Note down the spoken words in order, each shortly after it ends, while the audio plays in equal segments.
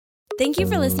Thank you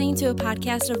for listening to a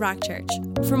podcast of Rock Church.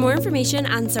 For more information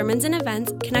on sermons and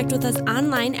events, connect with us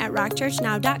online at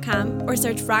rockchurchnow.com or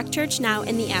search Rock Church Now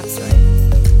in the App Store.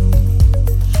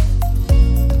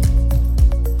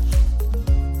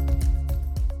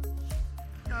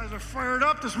 You guys are fired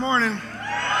up this morning.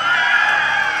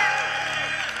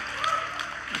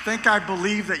 I think I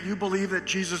believe that you believe that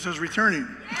Jesus is returning.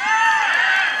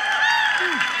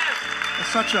 It's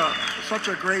such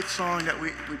a great song that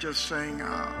we just sang.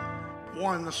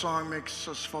 One, the song makes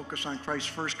us focus on Christ's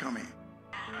first coming,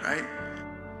 right?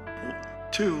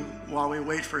 Two, while we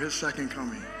wait for his second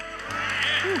coming.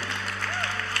 I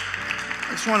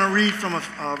just want to read from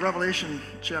Revelation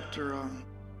chapter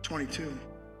 22,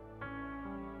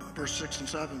 verse 6 and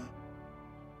 7.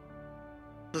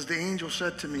 It says, the angel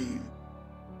said to me,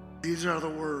 these are the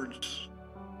words.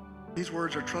 These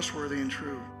words are trustworthy and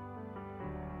true.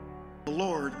 The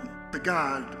Lord, the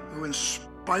God who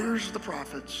inspires the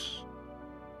prophets,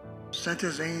 sent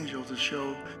his angel to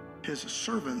show his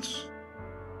servants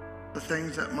the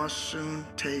things that must soon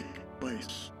take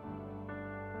place.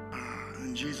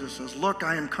 And Jesus says, look,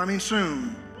 I am coming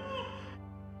soon.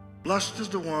 Blessed is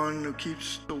the one who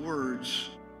keeps the words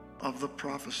of the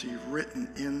prophecy written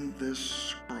in this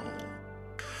scroll.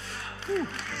 Whew.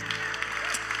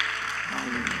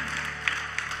 Hallelujah.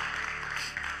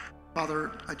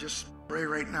 Father, I just pray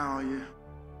right now you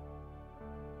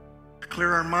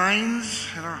clear our minds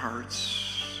and our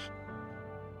hearts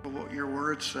for what your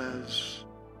word says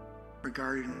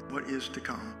regarding what is to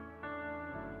come.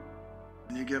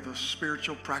 And you give us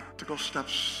spiritual, practical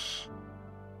steps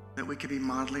that we can be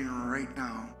modeling right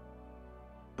now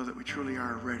so that we truly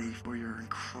are ready for your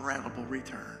incredible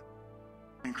return.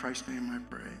 In Christ's name I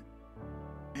pray.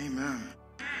 Amen.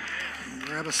 And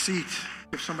grab a seat.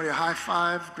 Give somebody a high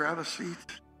five. Grab a seat.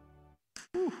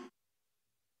 Whew.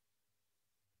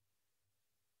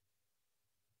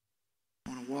 I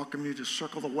want to welcome you to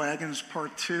Circle the Wagons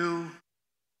Part 2.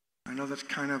 I know that's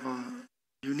kind of a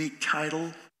unique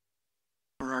title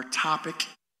for our topic.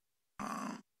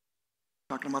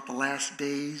 Talking about the last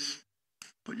days.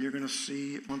 But you're going to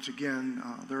see, once again,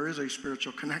 there is a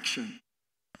spiritual connection.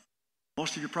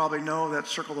 Most of you probably know that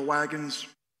Circle the Wagons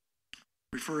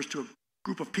refers to a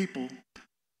group of people,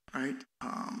 right,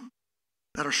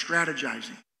 that are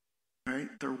strategizing, right?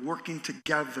 They're working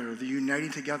together. They're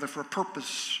uniting together for a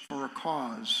purpose, for a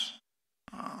cause.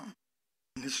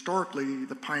 And historically,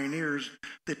 the pioneers,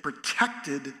 they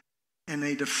protected and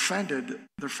they defended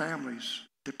their families.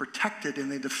 They protected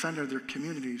and they defended their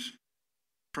communities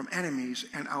from enemies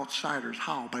and outsiders.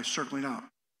 How? By circling up.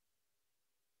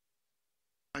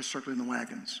 By circling the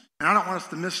wagons. And I don't want us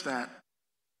to miss that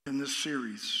in this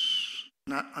series.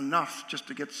 Not enough just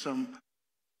to get some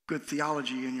good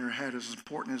theology in your head, as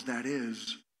important as that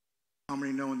is. How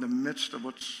many know in the midst of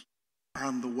what's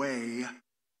on the way,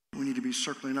 we need to be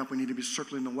circling up, we need to be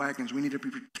circling the wagons, we need to be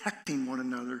protecting one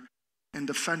another and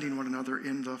defending one another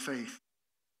in the faith.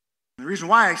 And the reason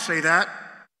why I say that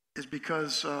is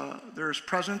because there is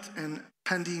present and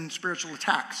pending spiritual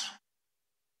attacks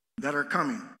that are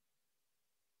coming.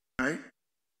 Right?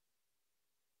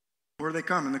 Where are they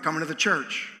coming? They're coming to the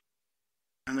church.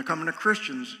 And they're coming to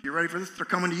Christians. You ready for this? They're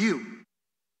coming to you.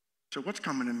 So what's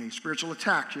coming to me? Spiritual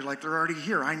attacks. You're like, they're already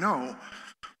here. I know.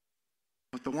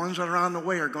 But the ones that are on the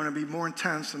way are going to be more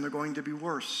intense and they're going to be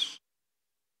worse.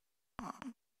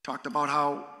 Talked about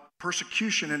how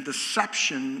persecution and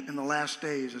deception in the last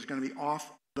days is going to be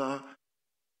off the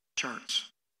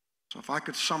charts. So if I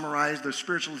could summarize the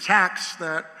spiritual attacks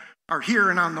that are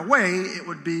here and on the way, it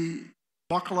would be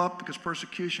buckle up, because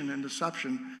persecution and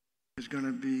deception is going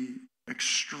to be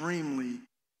extremely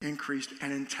increased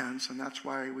and intense, and that's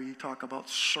why we talk about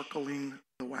circling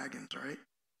the wagons, right?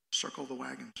 Circle the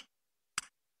wagons.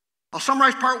 I'll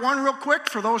summarize part one real quick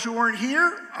for those who weren't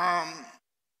here.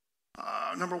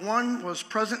 Number one was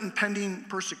present and pending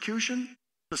persecution,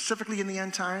 specifically in the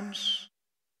end times.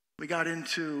 We got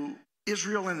into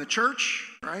Israel and the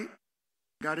church, right?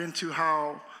 Got into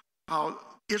how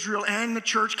Israel and the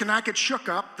church cannot get shook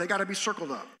up. They got to be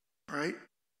circled up, right?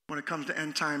 When it comes to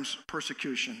end times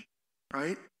persecution,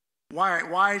 right?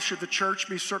 Why should the church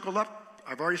be circled up?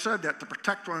 I've already said that, to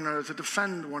protect one another, to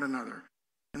defend one another.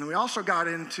 And then we also got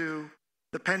into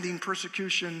the pending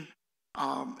persecution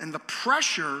and the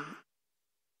pressure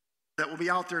that will be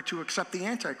out there to accept the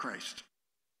Antichrist.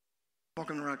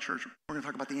 Welcome to our church. We're going to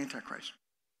talk about the Antichrist.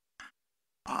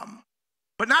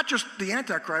 But not just the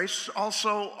Antichrist,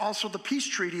 also the peace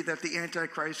treaty that the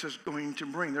Antichrist is going to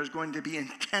bring. There's going to be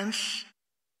intense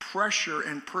pressure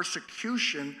and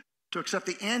persecution to accept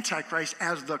the Antichrist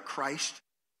as the Christ,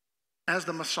 as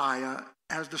the Messiah,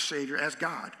 as the Savior, as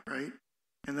God, right?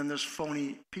 and then this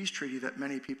phony peace treaty that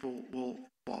many people will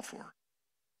fall for.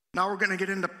 Now we're going to get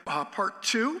into part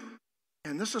 2,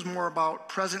 and this is more about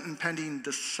present and pending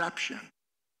deception.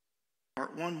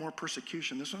 Part 1, more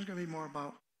persecution. This one's going to be more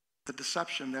about the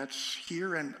deception that's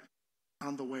here and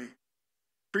on the way. If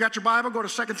you got your Bible, go to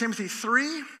 2 Timothy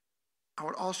 3. I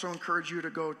would also encourage you to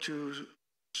go to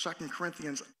 2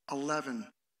 Corinthians 11.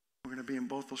 We're going to be in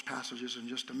both those passages in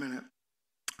just a minute.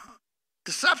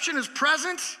 Deception is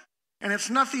present, and it's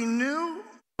nothing new.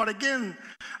 But again,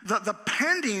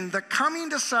 the coming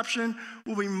deception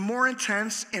will be more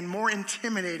intense and more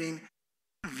intimidating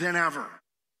than ever.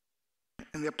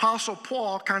 And the Apostle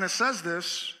Paul kind of says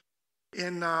this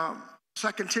in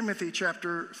 2 Timothy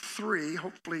chapter 3.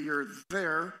 Hopefully you're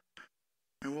there.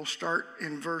 And we'll start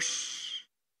in verse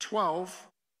 12.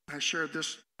 I shared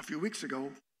this a few weeks ago.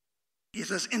 He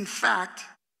says, in fact,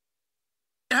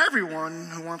 everyone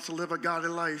who wants to live a godly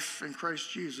life in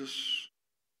Christ Jesus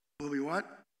will be what?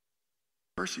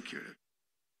 Persecuted.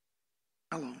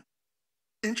 Hello.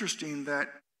 Interesting that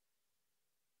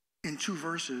in 2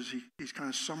 verses, he's kind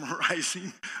of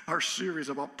summarizing our series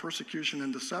about persecution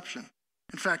and deception.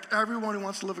 In fact, everyone who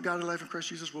wants to live a godly life in Christ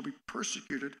Jesus will be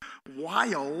persecuted,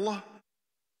 while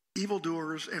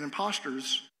evildoers and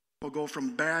impostors will go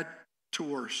from bad to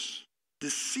worse,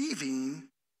 deceiving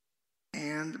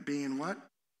and being what?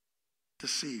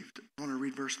 Deceived. I want to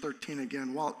read verse 13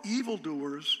 again. While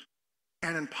evildoers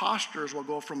and impostors will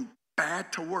go from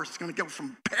bad to worse. It's going to go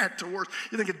from bad to worse.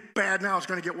 You think it's bad now, it's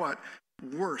going to get what?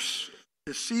 Worse.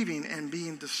 Deceiving and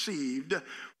being deceived.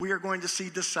 We are going to see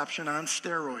deception on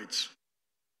steroids.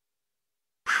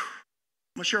 I'm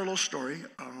going to share a little story.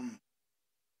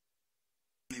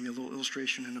 Maybe a little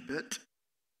illustration in a bit.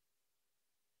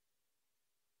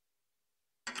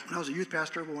 When I was a youth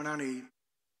pastor, we went on a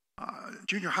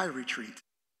junior high retreat.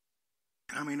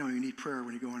 How many know you need prayer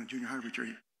when you go on a junior high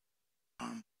retreat?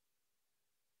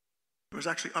 It was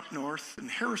actually up north in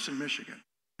Harrison, Michigan.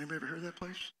 Anybody ever heard of that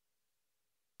place?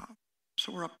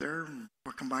 So we're up there, and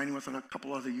we're combining with a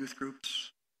couple other youth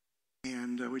groups.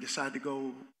 And we decided to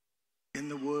go in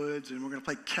the woods, and we're going to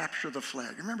play Capture the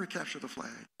Flag. Remember Capture the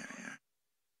Flag? Yeah.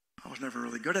 I was never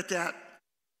really good at that.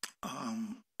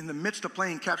 In the midst of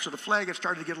playing Capture the Flag, it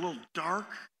started to get a little dark.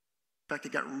 In fact,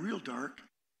 it got real dark.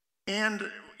 And,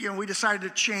 we decided to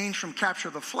change from Capture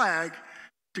the Flag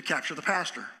to Capture the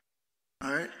Pastor.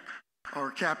 All right?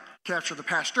 Or capture the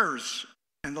pastors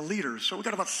and the leaders. So we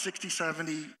got about 60,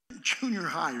 70 junior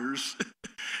hires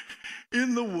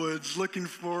in the woods looking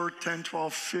for 10,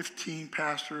 12, 15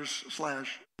 pastors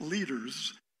 /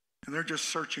 leaders. And they're just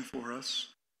searching for us.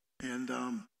 And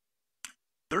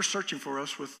they're searching for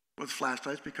us with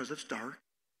flashlights because it's dark.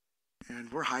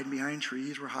 And we're hiding behind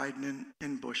trees. We're hiding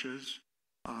in bushes.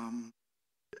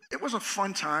 It was a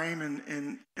fun time.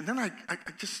 And then I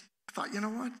just thought, you know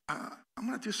what? I'm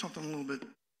going to do something a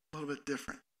little bit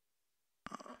different.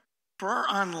 For our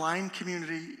online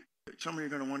community, some of you are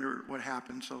going to wonder what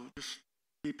happened, so just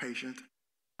be patient.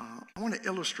 I want to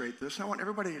illustrate this. I want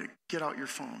everybody to get out your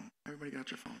phone. Everybody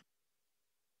got your phone.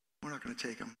 We're not going to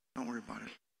take them. Don't worry about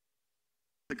it.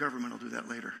 The government will do that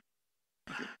later.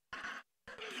 Okay.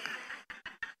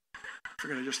 We're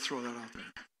going to just throw that out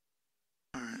there.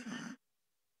 All right.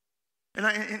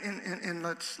 And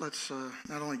let's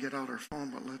not only get out our phone,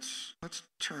 but let's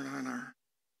turn on our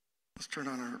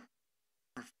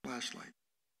flashlight.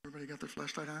 Everybody got their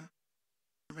flashlight on?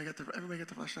 Everybody got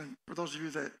the flashlight on? For those of you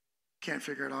that can't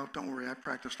figure it out, don't worry. I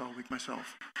practiced all week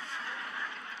myself.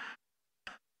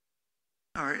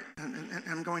 All right, and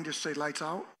I'm going to say lights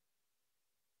out.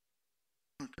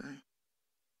 Okay.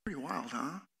 Pretty wild,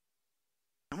 huh?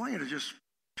 I want you to just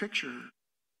picture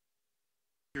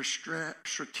your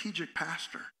strategic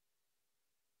pastor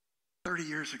 30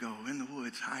 years ago in the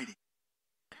woods hiding.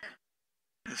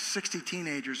 The 60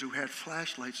 teenagers who had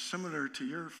flashlights similar to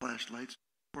your flashlights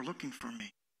were looking for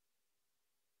me.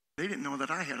 They didn't know that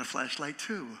I had a flashlight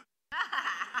too.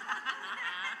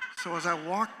 So as I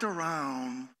walked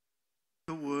around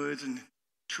the woods and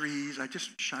trees, I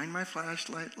just shined my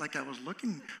flashlight like I was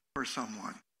looking for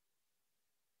someone.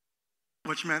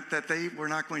 Which meant that they were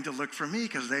not going to look for me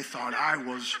because they thought I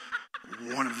was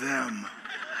one of them.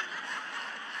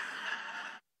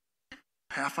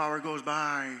 Half hour goes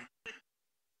by.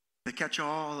 They catch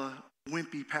all the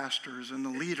wimpy pastors and the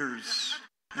leaders,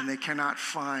 and they cannot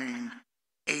find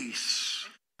Ace.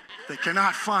 They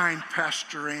cannot find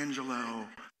Pastor Angelo.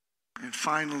 And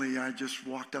finally, I just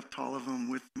walked up to all of them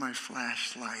with my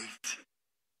flashlight.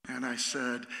 And I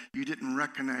said, you didn't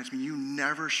recognize me. You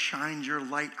never shined your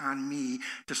light on me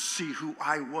to see who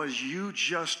I was. You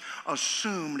just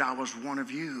assumed I was one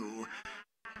of you.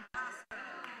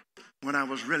 when I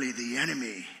was really the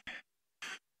enemy.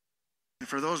 And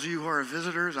for those of you who are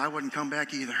visitors, I wouldn't come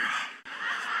back either.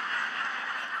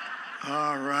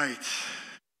 All right.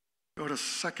 Go to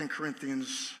 2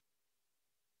 Corinthians.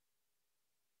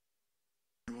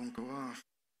 It won't go off.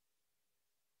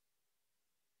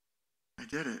 I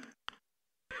did it.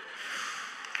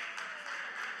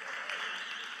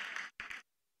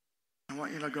 I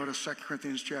want you to go to 2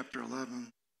 Corinthians chapter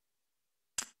 11,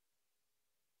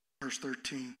 verse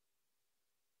 13,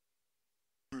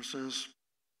 where it says,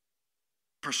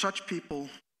 "For such people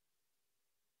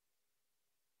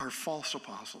are false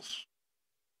apostles,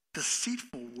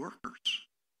 deceitful workers,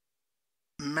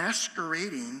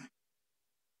 masquerading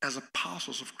as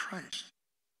apostles of Christ.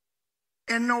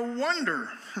 And no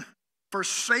wonder, for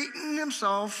Satan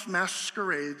himself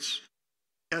masquerades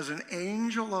as an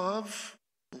angel of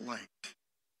light.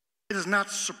 It is not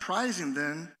surprising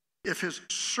then if his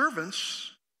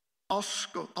servants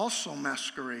also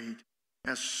masquerade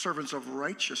as servants of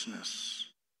righteousness.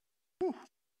 Whew.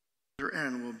 Their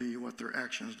end will be what their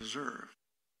actions deserve."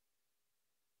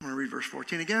 I'm going to read verse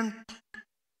 14 again.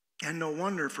 "And no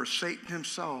wonder, for Satan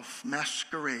himself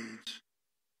masquerades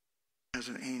as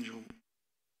an angel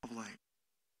of light."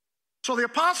 So the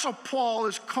Apostle Paul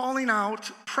is calling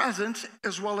out present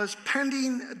as well as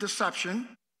pending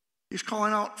deception. He's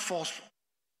calling out false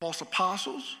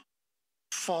apostles,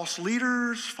 false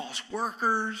leaders, false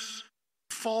workers,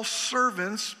 false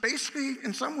servants. Basically,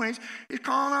 in some ways, he's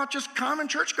calling out just common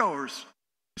churchgoers.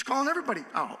 He's calling everybody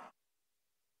out.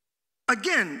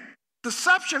 Again,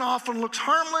 deception often looks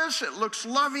harmless, it looks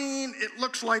loving, it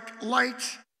looks like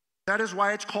light. That is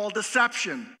why it's called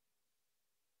deception,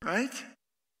 right?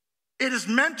 It is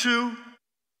meant to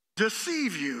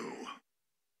deceive you.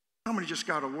 How many just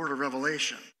got a word of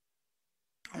revelation?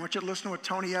 I want you to listen to what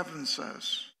Tony Evans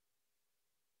says.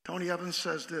 Tony Evans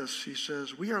says this. He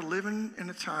says, "We are living in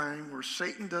a time where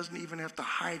Satan doesn't even have to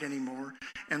hide anymore,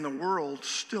 and the world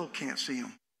still can't see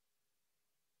him."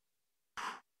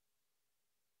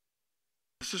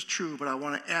 This is true, but I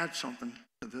want to add something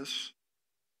to this.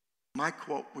 My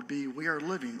quote would be, we are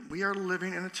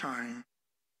living in a time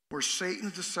where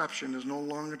Satan's deception is no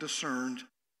longer discerned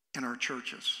in our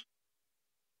churches.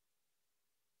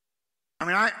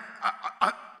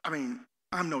 I mean,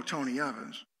 I'm no Tony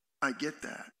Evans. I get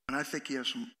that. And I think he has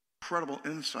some incredible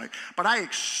insight. But I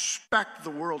expect the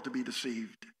world to be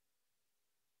deceived.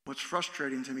 What's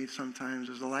frustrating to me sometimes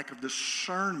is the lack of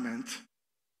discernment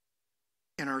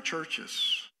in our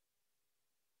churches.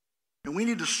 And we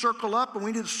need to circle up and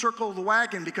we need to circle the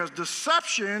wagon, because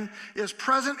deception is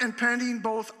present and pending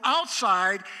both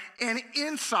outside and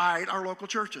inside our local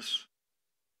churches.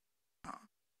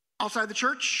 Outside the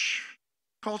church,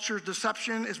 culture's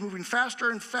deception is moving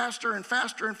faster and faster and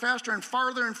faster and faster and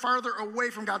farther away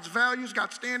from God's values,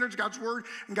 God's standards, God's word,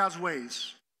 and God's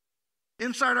ways.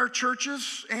 Inside our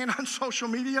churches and on social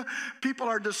media, people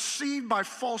are deceived by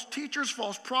false teachers,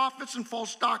 false prophets, and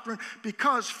false doctrine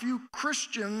because few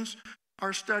Christians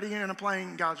are studying and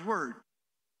applying God's word.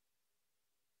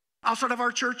 Outside of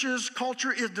our churches,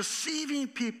 culture is deceiving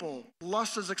people.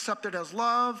 Lust is accepted as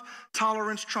love.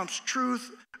 Tolerance trumps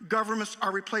truth. Governments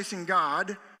are replacing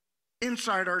God.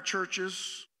 Inside our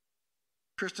churches,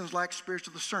 Christians lack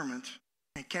spiritual discernment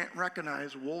and can't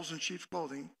recognize wolves in sheep's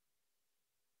clothing.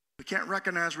 We can't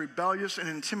recognize rebellious and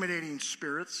intimidating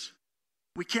spirits.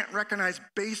 We can't recognize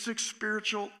basic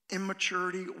spiritual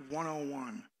immaturity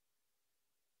 101.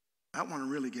 That one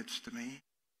really gets to me.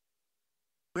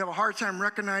 We have a hard time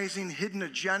recognizing hidden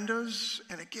agendas,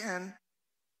 and again,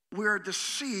 we are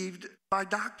deceived by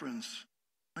doctrines.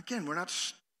 Again, we're not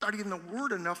studying the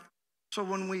word enough, so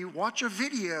when we watch a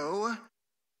video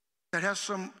that has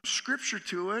some scripture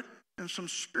to it and some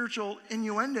spiritual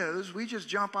innuendos, we just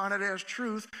jump on it as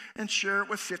truth and share it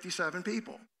with 57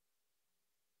 people.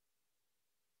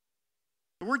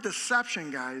 The word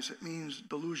deception, guys, it means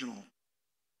delusional.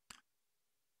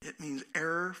 It means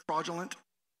error, fraudulent.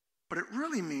 But it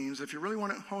really means, if you really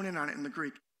want to hone in on it in the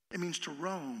Greek, it means to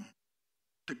roam,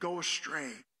 to go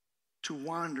astray, to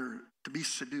wander, to be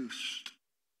seduced.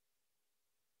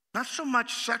 Not so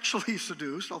much sexually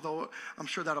seduced, although I'm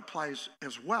sure that applies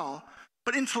as well,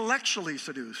 but intellectually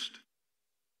seduced,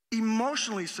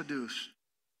 emotionally seduced,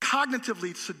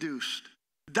 cognitively seduced,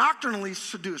 doctrinally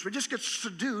seduced. We just get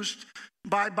seduced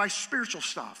by spiritual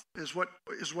stuff, is what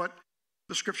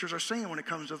the scriptures are saying when it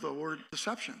comes to the word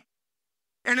deception.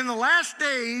 And in the last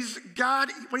days,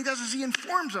 God, what he does is he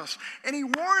informs us, and he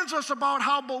warns us about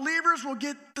how believers will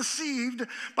get deceived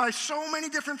by so many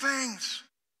different things.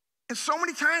 And so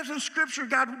many times in scripture,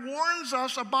 God warns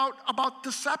us about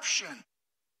deception.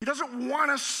 He doesn't want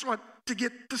us to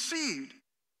get deceived.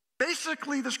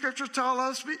 Basically, the scriptures tell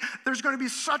us there's going to be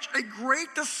such a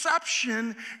great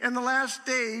deception in the last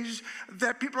days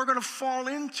that people are going to fall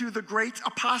into the great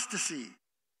apostasy.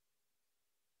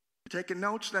 You're taking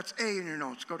notes? That's A in your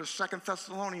notes. Go to 2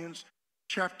 Thessalonians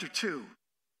chapter 2.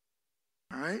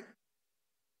 All right?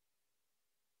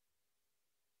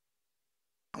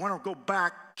 I want to go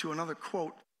back to another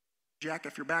quote. Jack,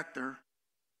 if you're back there,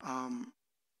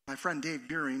 my friend Dave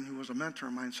Beering, who was a mentor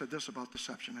of mine, said this about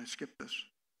deception. I skipped this.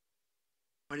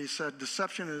 But he said,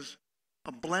 deception is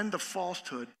a blend of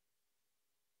falsehood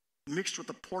mixed with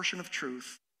a portion of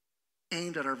truth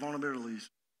aimed at our vulnerabilities.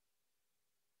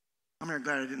 I'm very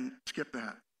glad I didn't skip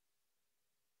that.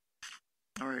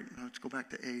 All right, let's go back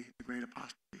to A, the great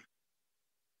apostasy.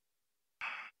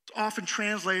 It's often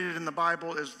translated in the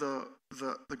Bible as the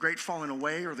great falling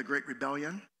away or the great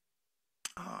rebellion.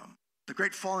 The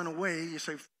great falling away, you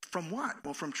say, from what?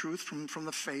 Well, from truth, from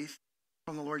the faith,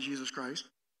 from the Lord Jesus Christ.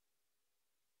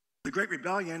 The great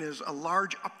rebellion is a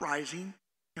large uprising.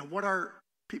 And what are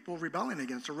people rebelling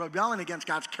against? They're rebelling against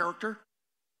God's character.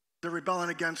 They're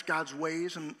rebelling against God's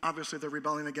ways, and obviously they're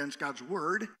rebelling against God's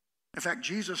word. In fact,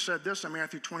 Jesus said this in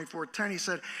Matthew 24:10. He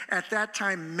said, at that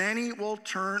time, many will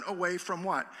turn away from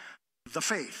what? The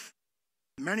faith.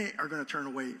 Many are going to turn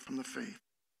away from the faith,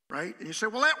 right? And you say,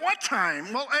 well, at what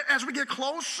time? Well, as we get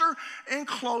closer and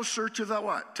closer to the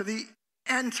what? To the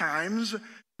end times,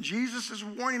 Jesus is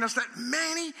warning us that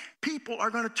many people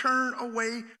are going to turn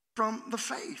away from the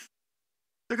faith.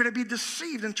 They're going to be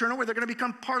deceived and turn away. They're going to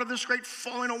become part of this great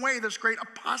falling away, this great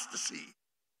apostasy.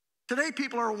 Today,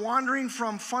 people are wandering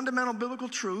from fundamental biblical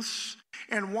truths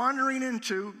and wandering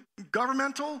into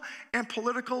governmental and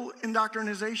political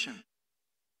indoctrination.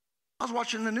 I was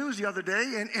watching the news the other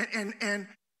day, and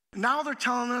now they're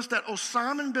telling us that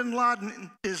Osama bin Laden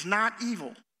is not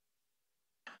evil.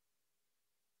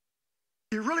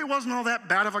 He really wasn't all that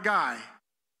bad of a guy.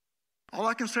 All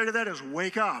I can say to that is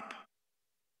wake up.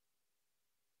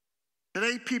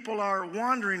 Today, people are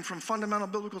wandering from fundamental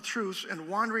biblical truths and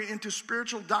wandering into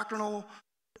spiritual doctrinal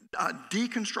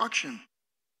deconstruction.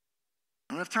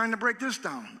 I don't have time to break this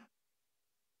down.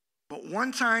 But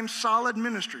one-time solid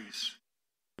ministries,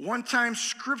 one-time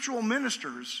scriptural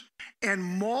ministers, and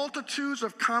multitudes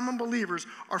of common believers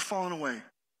are falling away.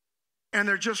 And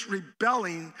they're just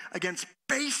rebelling against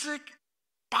basic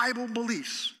Bible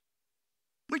beliefs.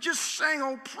 We just sang,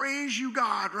 oh, praise you,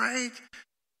 God, right?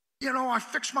 You know, I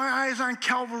fixed my eyes on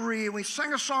Calvary, and we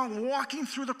sang a song, Walking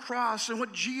Through the Cross, and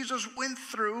what Jesus went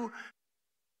through.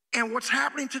 And what's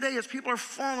happening today is people are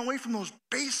falling away from those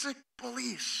basic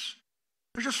beliefs.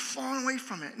 They're just falling away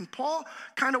from it. And Paul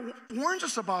kind of warns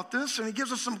us about this, and he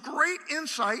gives us some great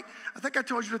insight. I think I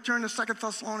told you to turn to 2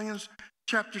 Thessalonians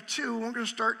chapter 2. We're going to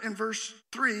start in verse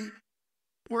 3,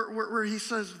 where he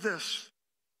says this.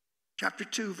 Chapter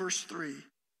 2, verse 3.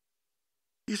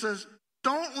 He says,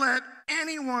 don't let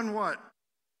anyone what?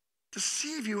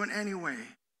 Deceive you in any way.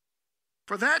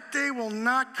 For that day will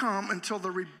not come until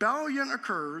the rebellion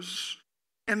occurs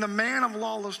and the man of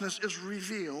lawlessness is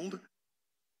revealed,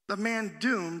 the man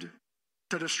doomed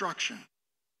to destruction.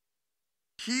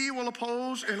 He will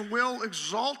oppose and will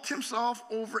exalt himself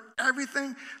over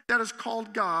everything that is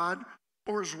called God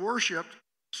or is worshipped,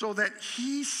 so that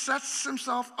he sets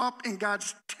himself up in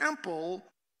God's temple,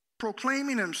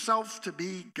 proclaiming himself to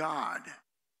be God.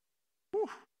 Whew.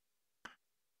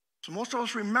 So most of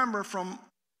us remember from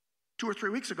 2 or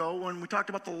 3 weeks ago when we talked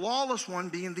about the lawless one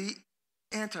being the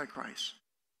Antichrist.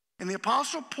 And the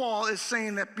Apostle Paul is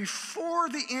saying that before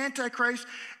the Antichrist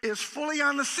is fully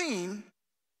on the scene,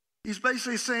 he's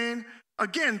basically saying,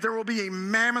 again, there will be a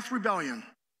mammoth rebellion,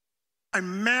 a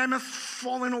mammoth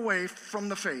falling away from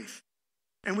the faith.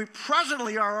 And we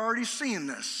presently are already seeing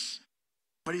this.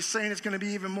 But he's saying it's going to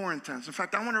be even more intense. In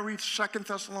fact, I want to read 2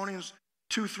 Thessalonians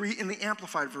 2:3 in the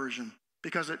Amplified Version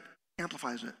because it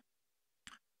amplifies it.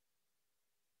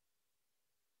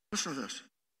 Listen to this.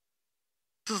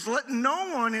 It says, let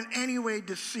no one in any way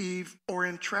deceive or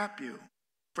entrap you,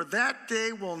 for that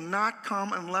day will not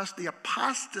come unless the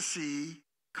apostasy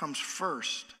comes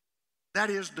first. That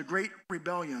is the great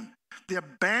rebellion, the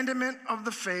abandonment of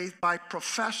the faith by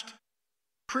professed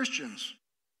Christians.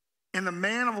 And the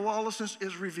man of lawlessness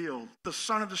is revealed, the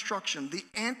son of destruction, the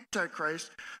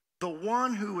Antichrist, the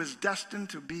one who is destined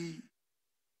to be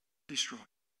destroyed.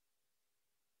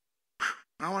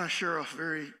 I want to share a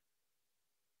very,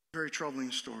 very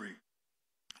troubling story.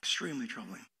 Extremely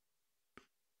troubling.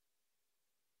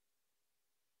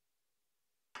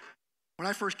 When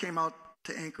I first came out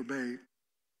to Anchor Bay,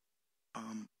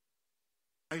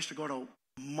 I used to go to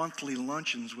monthly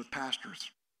luncheons with pastors.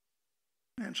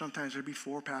 And sometimes there'd be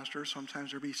 4 pastors,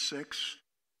 sometimes there'd be 6.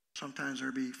 Sometimes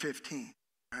there'd be 15,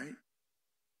 right?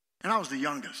 And I was the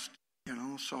youngest,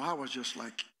 so I was just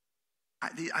like,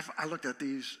 I looked at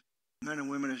these men and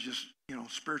women as just,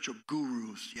 spiritual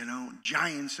gurus,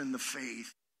 giants in the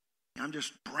faith. I'm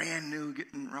just brand new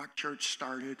getting Rock Church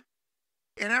started.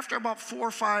 And after about 4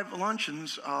 or 5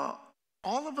 luncheons,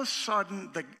 all of a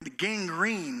sudden the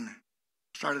gangrene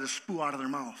started to spew out of their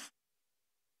mouth.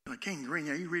 Like gangrene,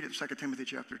 yeah, you read it in 2 Timothy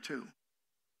chapter 2.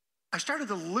 I started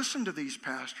to listen to these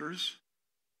pastors,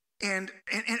 and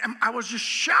I was just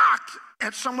shocked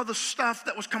at some of the stuff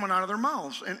that was coming out of their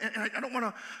mouths. And I don't want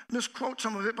to misquote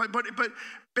some of it, but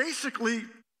basically,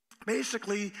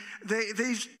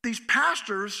 these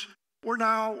pastors were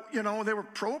now, they were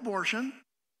pro-abortion.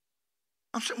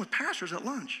 I'm sitting with pastors at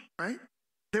lunch, right?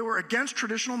 They were against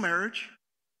traditional marriage.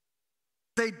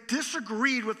 They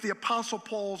disagreed with the Apostle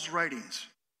Paul's writings.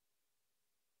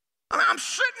 I'm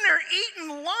sitting there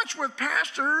eating lunch with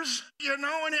pastors, and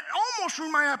it almost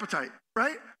ruined my appetite,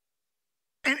 right?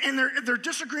 And they're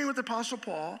disagreeing with the Apostle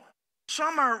Paul.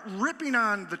 Some are ripping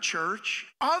on the church.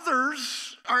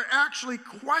 Others are actually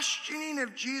questioning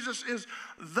if Jesus is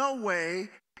the way.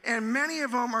 And many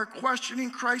of them are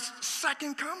questioning Christ's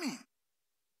second coming.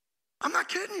 I'm not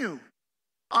kidding you.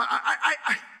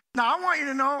 Now, I want you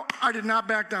to know I did not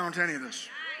back down to any of this.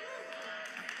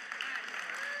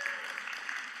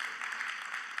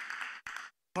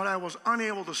 But I was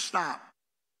unable to stop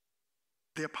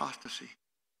the apostasy,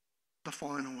 the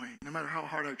falling away, no matter how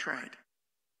hard I tried.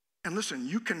 And listen,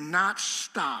 you cannot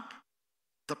stop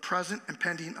the present and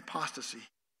pending apostasy,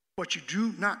 but you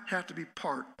do not have to be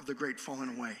part of the great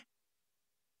falling away.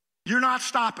 You're not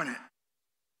stopping it,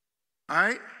 all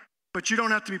right? But you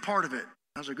don't have to be part of it.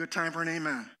 That was a good time for an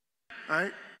amen, all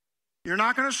right? You're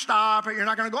not going to stop it. You're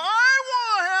not going to go, I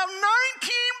will have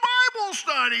 19 Bible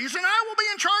studies, and I will be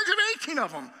in charge of 18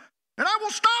 of them. And I will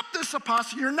stop this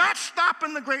apostasy. You're not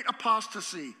stopping the great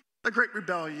apostasy, the great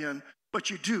rebellion, but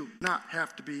you do not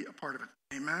have to be a part of it.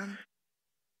 Amen?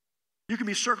 You can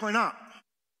be circling up.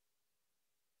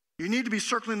 You need to be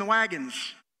circling the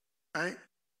wagons, right?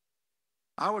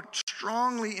 I would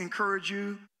strongly encourage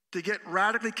you to get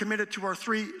radically committed to our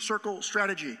 3-circle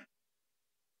strategy.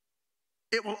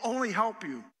 It will only help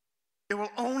you. It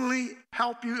will only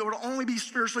help you. It will only be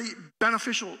spiritually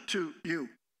beneficial to you.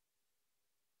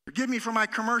 Forgive me for my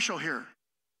commercial here.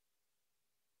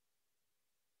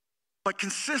 But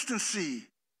consistency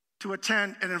to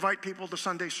attend and invite people to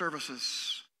Sunday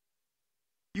services.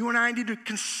 You and I need to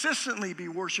consistently be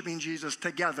worshiping Jesus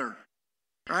together,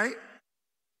 right?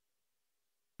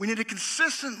 We need to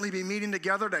consistently be meeting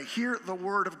together to hear the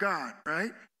word of God,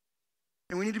 right?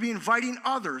 And we need to be inviting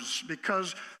others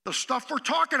because the stuff we're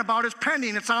talking about is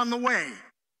pending. It's on the way,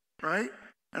 right?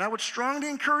 And I would strongly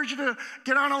encourage you to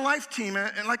get on a life team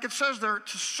and like it says there,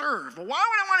 to serve. Well, why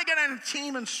would I want to get on a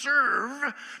team and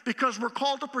serve? Because we're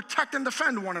called to protect and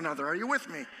defend one another. Are you with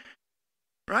me?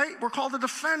 Right? We're called to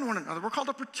defend one another. We're called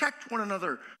to protect one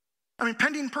another. I mean,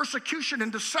 pending persecution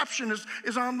and deception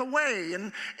is on the way.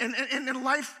 And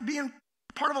life, being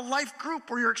part of a life group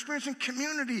where you're experiencing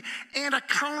community and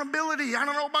accountability. I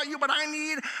don't know about you, but I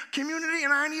need community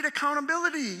and I need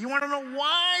accountability. You want to know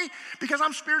why? Because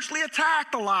I'm spiritually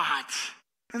attacked a lot.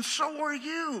 And so are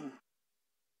you.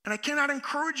 And I cannot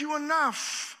encourage you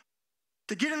enough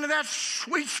to get into that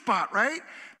sweet spot, right?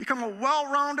 Become a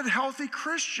well-rounded, healthy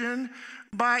Christian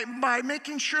by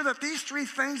making sure that these 3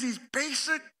 things, these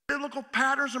basic biblical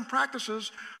patterns and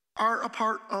practices, are a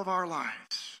part of our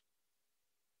lives.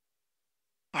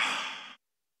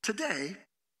 Today,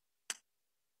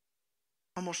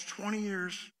 almost 20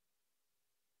 years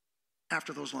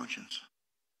after those luncheons,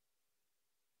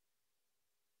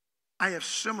 I have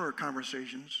similar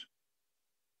conversations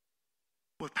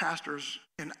with pastors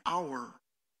in our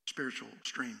spiritual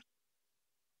streams.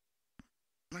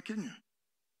 I'm not kidding you.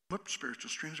 What spiritual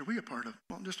streams are we a part of?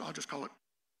 Well, I'll just call it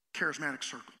charismatic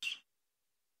circles.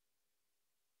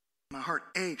 My heart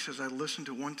aches as I listen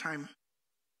to one-time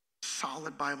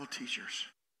solid Bible teachers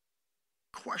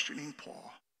questioning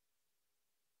Paul,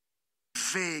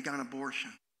 vague on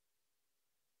abortion,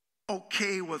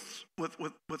 okay with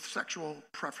sexual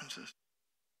preferences,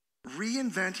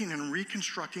 reinventing and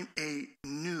reconstructing a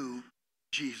new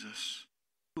Jesus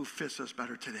who fits us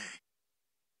better today.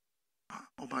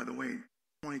 Oh, by the way,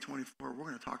 2024, we're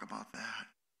going to talk about that.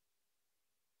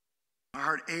 My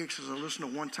heart aches as I listen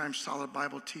to one-time solid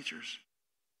Bible teachers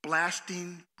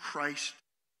blasting Christ's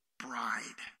bride,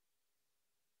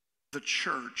 the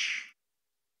church.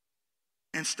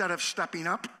 Instead of stepping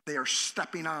up, they are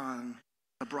stepping on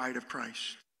the bride of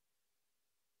Christ.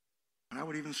 And I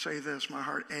would even say this, my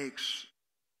heart aches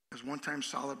as one-time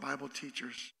solid Bible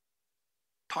teachers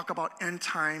talk about end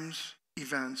times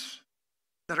events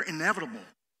that are inevitable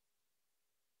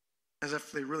as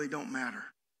if they really don't matter.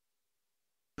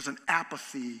 There's an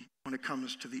apathy when it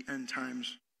comes to the end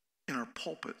times in our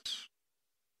pulpits.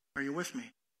 Are you with me?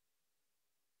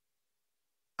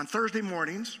 On Thursday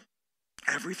mornings,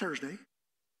 every Thursday,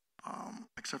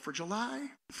 except for July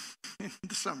and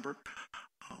December,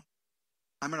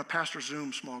 I'm in a pastor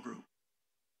Zoom small group.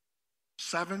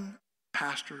 7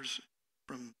 pastors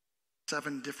from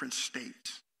 7 different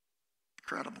states.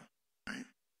 Incredible, right?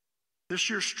 This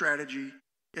year's strategy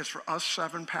is for us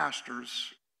 7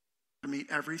 pastors to meet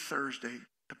every Thursday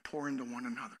to pour into one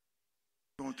another.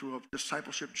 Going through a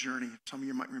discipleship journey. Some of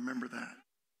you might remember that.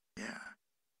 Yeah.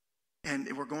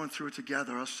 And we're going through it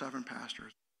together, us 7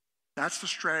 pastors. That's the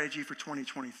strategy for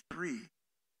 2023.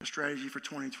 The strategy for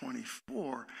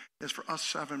 2024 is for us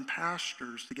 7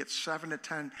 pastors to get 7 to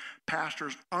 10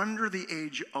 pastors under the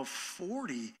age of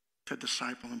 40 to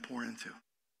disciple and pour into.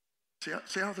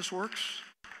 See how this works?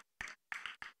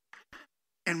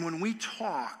 And when we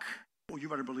talk, well, you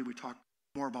better believe we talk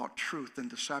more about truth than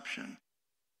deception.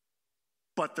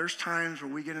 But there's times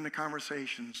when we get into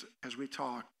conversations as we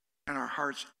talk and our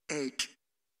hearts ache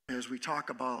as we talk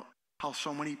about how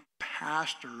so many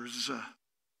pastors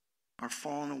are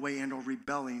falling away and or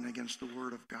rebelling against the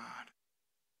word of God.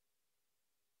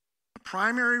 The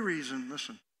primary reason,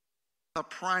 listen, the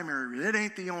primary reason, it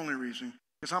ain't the only reason,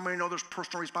 because how many know there's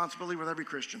personal responsibility with every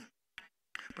Christian?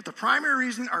 But the primary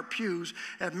reason our pews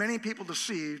have many people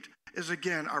deceived is,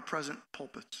 again, our present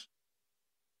pulpits.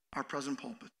 Our present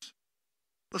pulpits.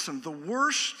 Listen, the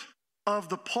worst of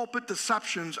the pulpit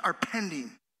deceptions are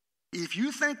pending. If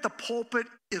you think the pulpit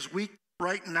is weak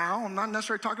right now, I'm not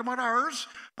necessarily talking about ours,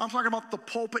 I'm talking about the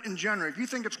pulpit in general. If you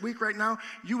think it's weak right now,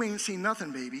 you ain't seen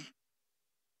nothing, baby.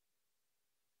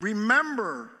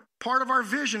 Remember, part of our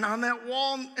vision on that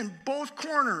wall in both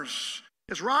corners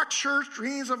is Rock Church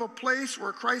dreams of a place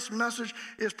where Christ's message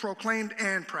is proclaimed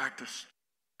and practiced.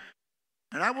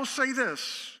 And I will say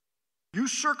this, you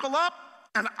circle up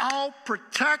and I'll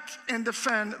protect and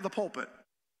defend the pulpit.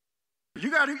 You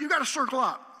got to circle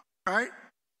up, right?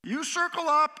 You circle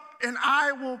up and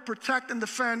I will protect and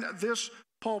defend this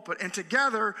pulpit. And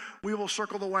together we will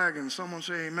circle the wagons. Someone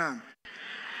say amen.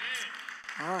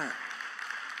 All right.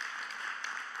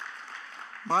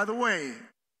 By the way,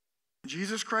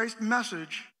 Jesus Christ's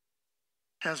message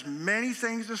has many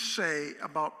things to say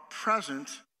about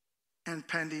present and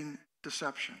pending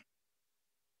deception.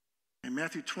 In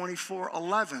Matthew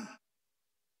 24:11,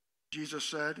 Jesus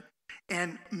said,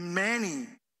 and many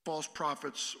false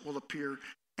prophets will appear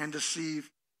and deceive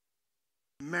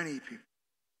many people.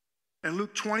 In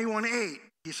Luke 21:8,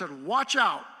 he said, watch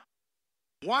out.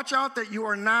 Watch out that you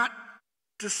are not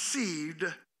deceived,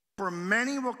 for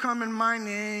many will come in my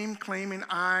name claiming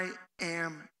I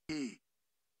am he.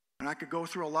 And I could go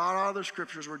through a lot of other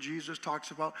scriptures where Jesus talks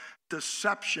about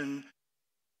deception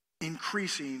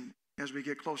increasing as we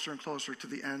get closer and closer to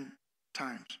the end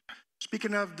times.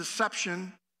 Speaking of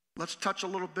deception, let's touch a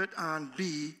little bit on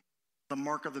B, the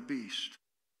mark of the beast.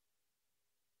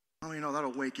 Oh, you know,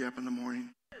 that'll wake you up in the morning.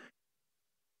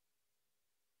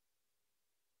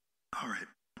 All right,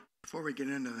 before we get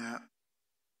into that,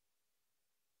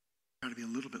 got to be a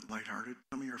little bit lighthearted.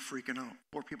 Some of you are freaking out.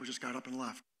 4 people just got up and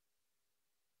left.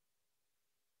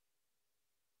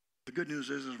 The good news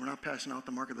is we're not passing out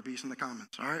the mark of the beast in the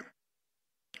comments, all right?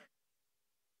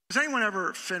 Has anyone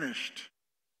ever finished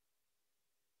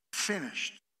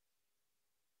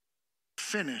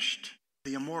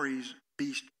the Amori's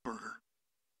Beast Burger?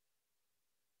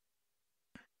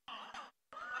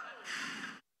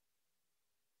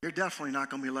 You're definitely not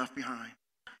going to be left behind.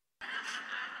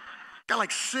 Got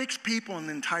like 6 people in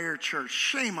the entire church.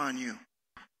 Shame on you.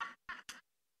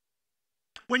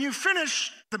 When you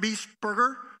finish the Beast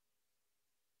Burger,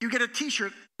 you get a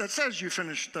t-shirt that says you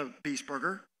finished the Beast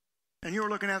Burger. And you were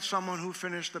looking at someone who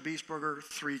finished the Beast Burger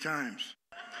 3 times.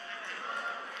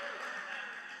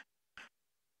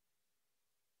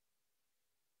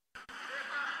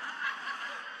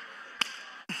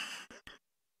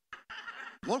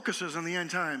 Locusts in the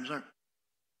end times.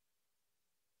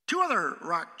 2 other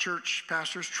Rock Church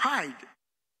pastors tried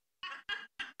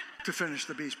to finish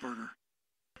the Beast Burger.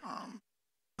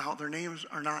 Now, their names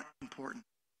are not important.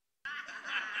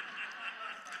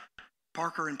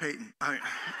 Parker and Peyton.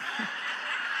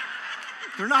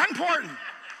 They're not important.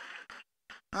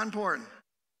 Not important.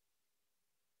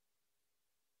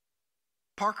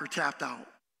 Parker tapped out.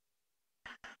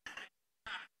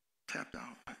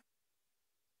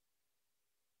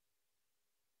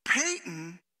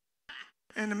 Peyton,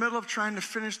 in the middle of trying to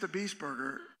finish the Beast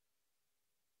Burger,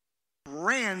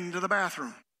 ran to the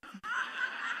bathroom.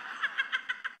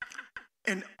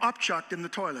 and upchucked in the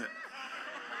toilet.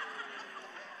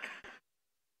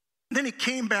 Then he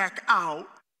came back out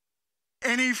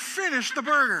and he finished the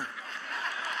burger.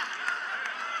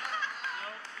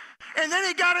 And then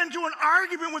he got into an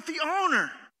argument with the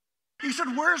owner. He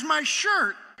said, "Where's my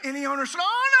shirt?" And the owner said,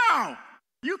 "Oh no,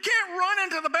 you can't run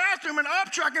into the bathroom and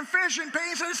upchuck and finish it." And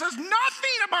Peyton said, "It says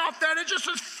nothing about that. It just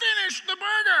says finish the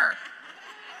burger."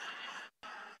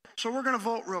 So we're going to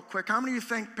vote real quick. How many of you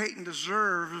think Peyton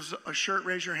deserves a shirt?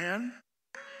 Raise your hand.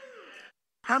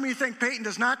 How many of you think Peyton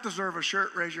does not deserve a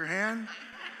shirt? Raise your hand.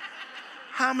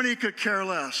 How many could care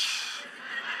less?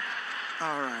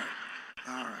 All right.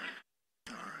 All right.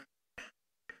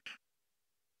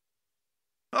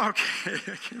 Okay,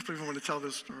 I can't believe I want to tell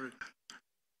this story.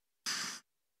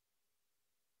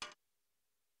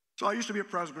 So I used to be a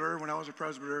presbyter. When I was a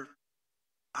presbyter,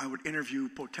 I would interview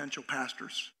potential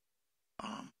pastors.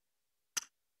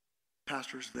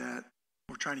 Pastors that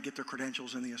were trying to get their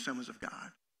credentials in the Assemblies of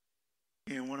God.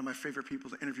 And one of my favorite people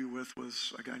to interview with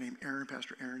was a guy named Aaron,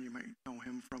 Pastor Aaron. You might know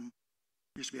him from,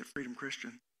 used to be at Freedom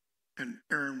Christian. And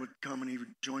Aaron would come and he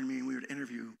would join me and we would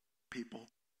interview people.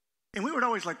 And we would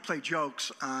always play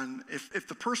jokes on, if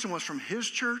the person was from his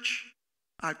church,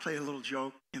 I'd play a little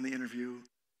joke in the interview.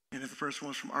 And if the person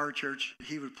was from our church,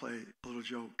 he would play a little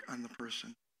joke on the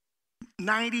person.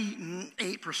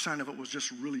 98% of it was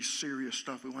just really serious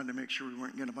stuff. We wanted to make sure we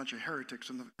weren't getting a bunch of heretics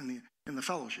in the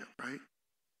fellowship, right?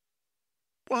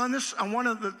 Well, on one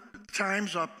of the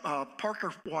times,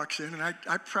 Parker walks in, and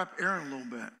I prep Aaron a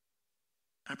little bit.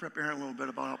 I prep Aaron a little bit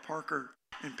about how Parker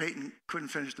and Peyton couldn't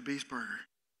finish the beast burger.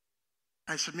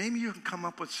 I said, maybe you can come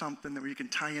up with something where you can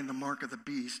tie in the mark of the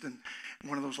beast and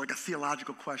one of those, a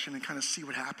theological question and kind of see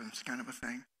what happens, kind of a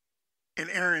thing. And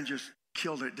Aaron just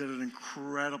killed it, did an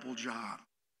incredible job.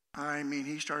 I mean,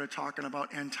 he started talking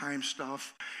about end time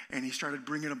stuff, and he started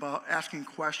asking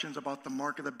questions about the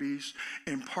mark of the beast,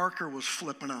 and Parker was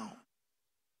flipping out.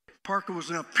 Parker was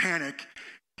in a panic.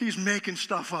 He's making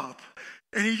stuff up.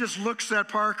 And he just looks at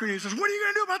Parker and he says, "What are you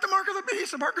going to do about the mark of the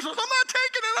beast?" And Parker says,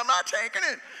 I'm not taking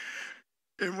it.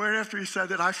 And right after he said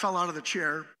that, I fell out of the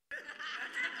chair,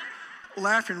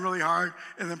 laughing really hard.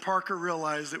 And then Parker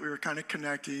realized that we were kind of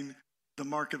connecting the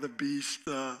mark of the beast,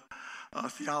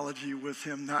 theology, with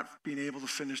him not being able to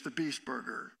finish the beast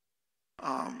burger.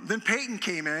 Then Peyton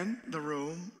came in the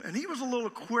room, and he was a little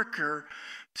quicker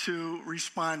to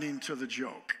responding to the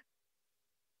joke.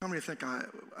 How many think I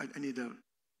need to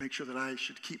make sure that I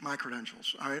should keep my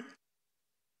credentials, all right?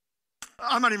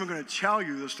 I'm not even going to tell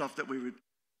you the stuff that we would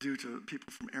do to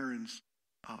people from Aaron's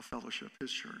fellowship,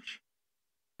 his church.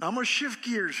 Now, I'm going to shift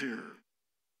gears here.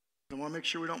 I want to make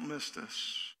sure we don't miss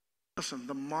this. Listen,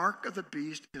 the mark of the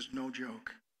beast is no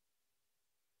joke.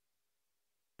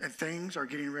 And things are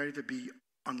getting ready to be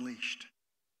unleashed.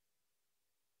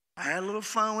 I had a little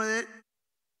fun with it,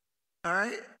 all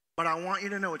right? But I want you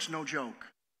to know it's no joke.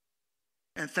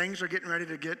 And things are getting ready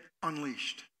to get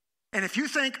unleashed. And if you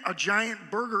think a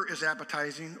giant burger is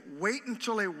appetizing, wait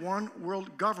until a one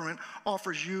world government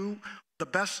offers you the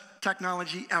best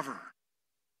technology ever.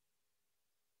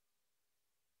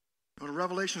 Go to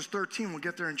Revelation 13. We'll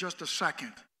get there in just a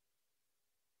second.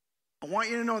 I want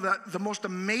you to know that the most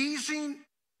amazing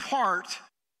part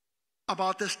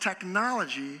about this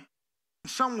technology, in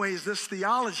some ways this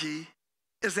theology,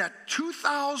 is that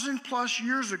 2,000 plus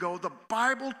years ago, the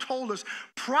Bible told us,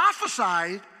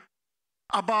 prophesied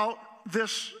about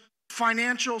this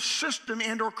financial system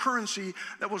and or currency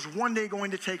that was one day going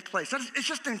to take place. It's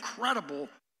just incredible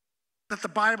that the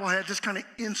Bible had this kind of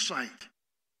insight.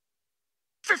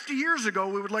 50 years ago,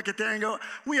 we would look at that and go,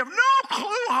 we have no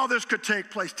clue how this could take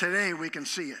place. Today, we can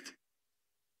see it.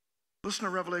 Listen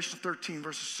to Revelation 13,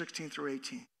 verses 16 through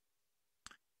 18.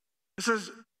 It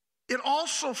says, "It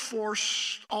also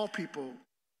forced all people,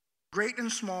 great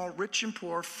and small, rich and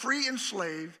poor, free and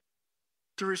slave,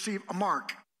 to receive a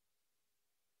mark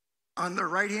on their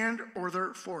right hand or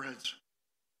their foreheads,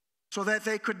 so that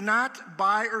they could not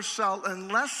buy or sell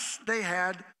unless they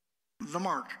had the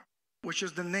mark, which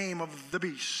is the name of the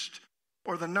beast,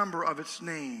 or the number of its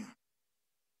name.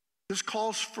 This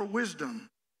calls for wisdom.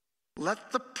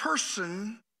 Let the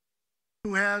person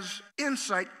who has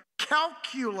insight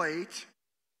calculate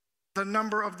the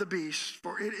number of the beast,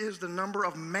 for it is the number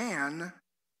of man.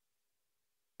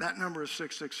 That number is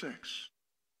 666.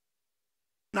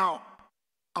 Now,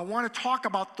 I want to talk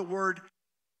about the word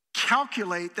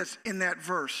calculate that's in that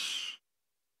verse.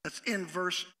 That's in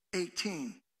verse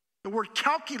 18. The word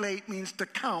calculate means to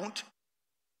count.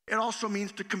 It also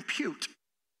means to compute.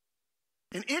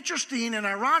 And interesting and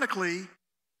ironically,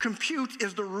 compute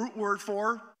is the root word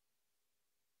for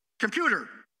computer.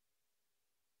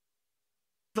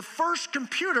 The first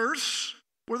computers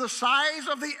were the size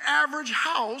of the average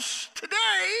house.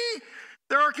 Today,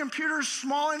 there are computers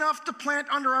small enough to plant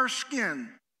under our skin.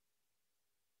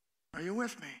 Are you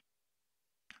with me?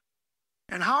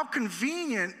 And how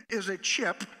convenient is a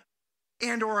chip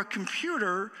and or a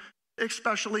computer,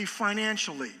 especially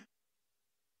financially?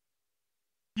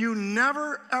 You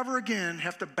never, ever again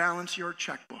have to balance your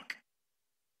checkbook.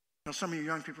 Now, some of you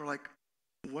young people are like,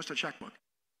 what's a checkbook?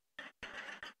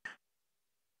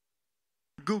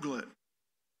 Google it.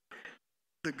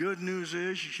 The good news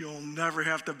is you'll never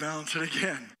have to balance it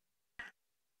again.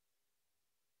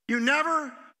 You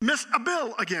never miss a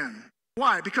bill again.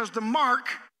 Why? Because the mark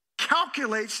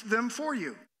calculates them for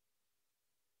you.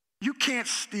 You can't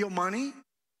steal money.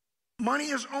 Money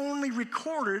is only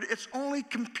recorded, it's only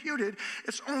computed,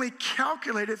 it's only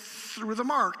calculated through the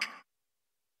mark,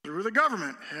 through the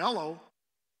government. Hello.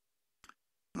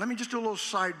 Let me just do a little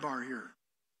sidebar here.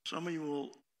 Some of you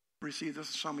will receive this,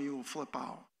 some of you will flip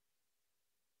out.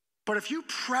 But if you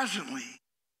presently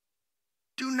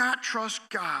do not trust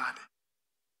God,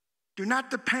 do not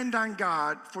depend on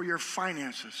God for your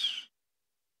finances,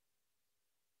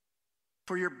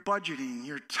 for your budgeting,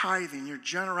 your tithing, your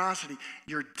generosity,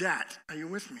 your debt. Are you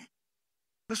with me?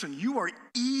 Listen, you are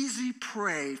easy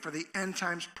prey for the end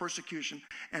times persecution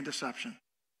and deception.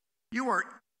 You are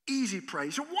easy prey.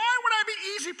 So why would I be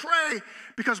easy prey?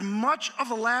 Because much of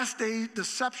the last day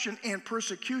deception and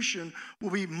persecution will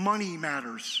be money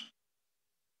matters.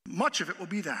 Much of it will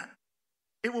be that.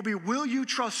 It will be, will you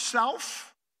trust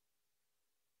self?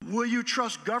 Will you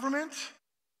trust government?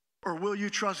 Or will you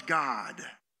trust God?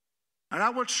 And I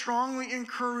would strongly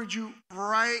encourage you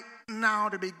right now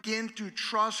to begin to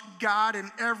trust God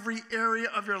in every area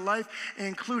of your life,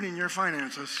 including your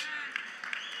finances.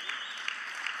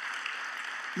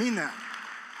 Mean that.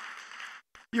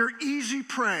 You're easy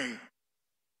prey.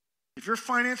 If your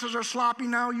finances are sloppy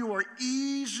now, you are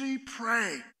easy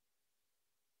prey.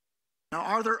 Now,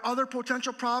 are there other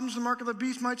potential problems the mark of the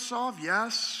beast might solve?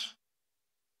 Yes.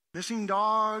 Missing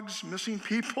dogs, missing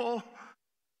people,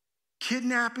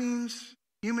 kidnappings,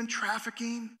 human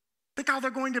trafficking. Think how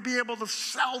they're going to be able to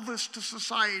sell this to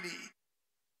society.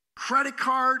 Credit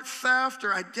card theft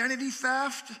or identity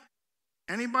theft.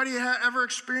 Anybody ever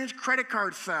experienced credit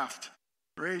card theft?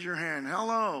 Raise your hand.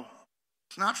 Hello.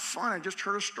 It's not fun. I just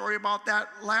heard a story about that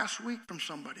last week from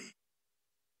somebody.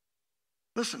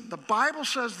 Listen, the Bible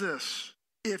says this.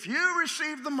 If you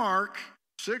receive the mark,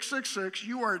 666,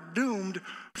 you are doomed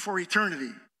for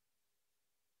eternity.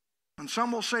 And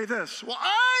some will say this, well,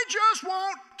 I just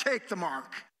won't take the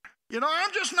mark. You know,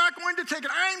 I'm just not going to take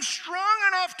it. I'm strong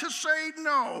enough to say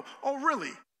no. Oh,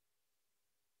 really?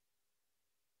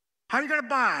 How are you going to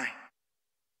buy?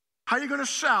 How are you going to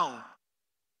sell?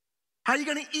 How are you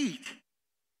going to eat?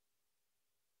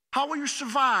 How will you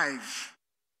survive?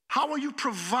 How will you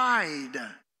provide?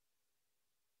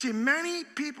 See, many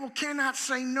people cannot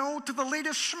say no to the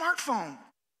latest smartphone.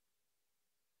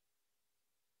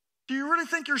 Do you really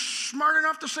think you're smart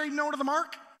enough to say no to the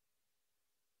mark?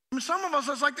 I mean, some of us,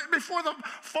 it's like before the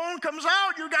phone comes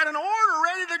out, you got an order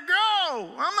ready to go.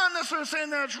 I'm not necessarily saying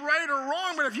that's right or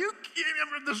wrong, but if you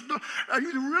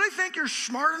really think you're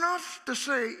smart enough to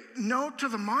say no to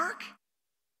the mark?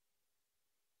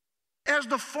 As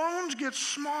the phones get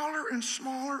smaller and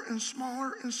smaller and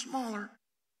smaller and smaller,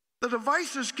 the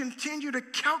devices continue to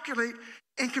calculate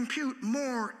and compute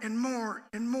more and more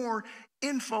and more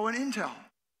info and intel.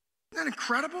 Isn't that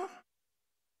incredible?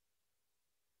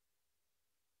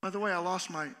 By the way, I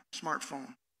lost my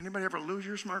smartphone. Anybody ever lose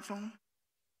your smartphone?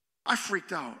 I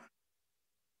freaked out.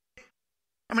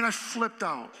 I mean, I flipped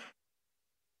out.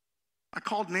 I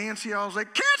called Nancy. I was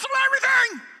like, cancel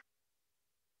everything!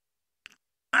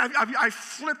 I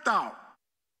flipped out.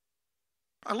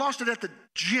 I lost it at the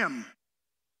gym.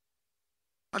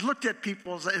 I looked at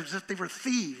people as if they were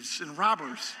thieves and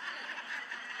robbers,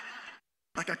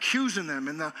 like accusing them.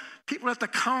 And the people at the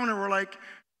counter were like,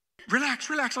 relax,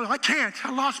 relax. I can't.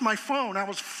 I lost my phone. I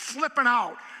was flipping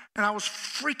out, and I was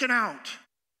freaking out.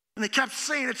 And they kept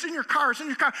saying, it's in your car, it's in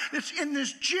your car. It's in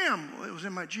this gym. Well, it was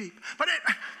in my Jeep. But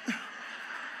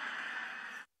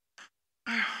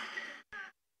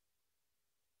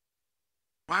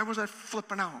why was I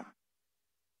flipping out?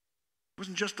 It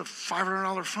wasn't just a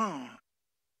 $500 phone,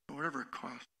 or whatever it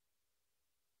cost.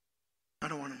 I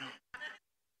don't want to know.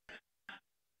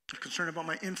 I'm concerned about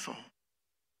my info,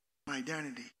 my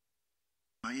identity,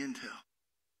 my intel.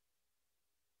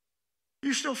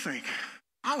 You still think,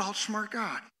 I'll outsmart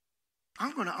God.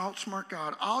 I'm going to outsmart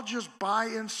God. I'll just buy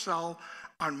and sell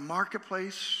on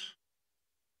Marketplace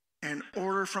and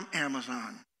order from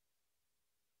Amazon.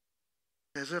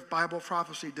 As if Bible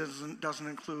prophecy doesn't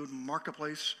include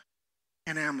Marketplace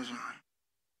and Amazon.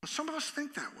 But some of us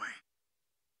think that way.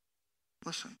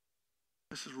 Listen,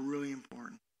 this is really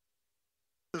important.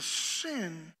 The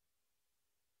sin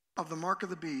of the mark of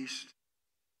the beast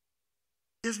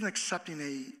isn't accepting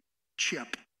a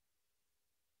chip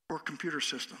or computer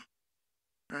system,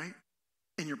 right,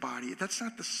 in your body. That's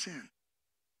not the sin.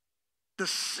 The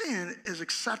sin is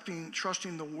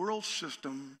trusting the world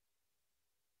system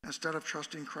instead of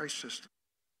trusting Christ's system.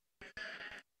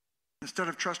 Instead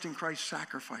of trusting Christ's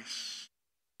sacrifice.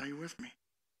 Are you with me?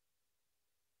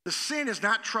 The sin is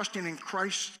not trusting in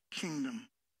Christ's kingdom.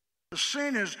 The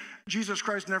sin is Jesus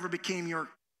Christ never became your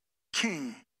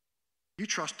king. You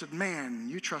trusted man.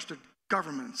 You trusted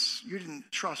governments. You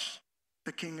didn't trust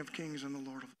the King of Kings and the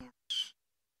Lord of Lords.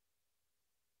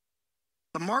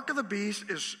 The mark of the beast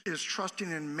is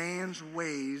trusting in man's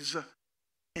ways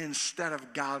instead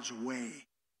of God's way.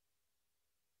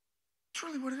 That's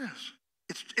really what it is.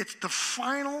 It's the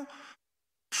final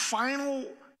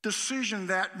decision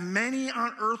that many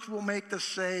on earth will make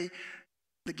to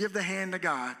give the hand to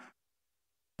God.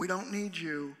 We don't need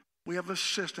you. We have a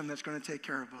system that's going to take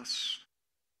care of us.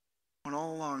 When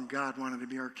all along God wanted to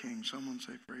be our king. Someone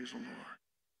say, praise the Lord.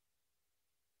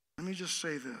 Let me just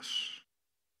say this.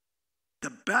 The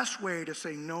best way to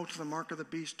say no to the mark of the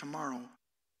beast tomorrow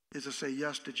is to say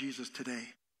yes to Jesus today.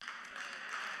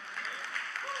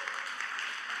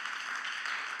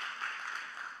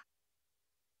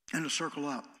 And to circle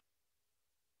up.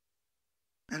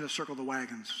 And to circle the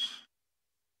wagons.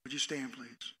 Would you stand,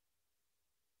 please?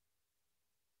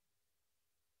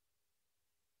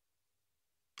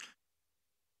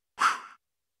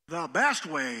 The best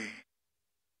way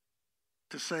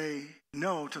to say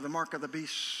no to the mark of the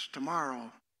beast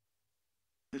tomorrow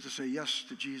is to say yes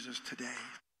to Jesus today.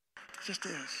 It just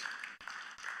is.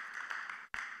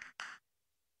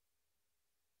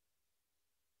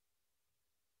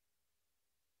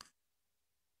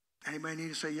 Anybody need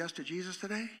to say yes to Jesus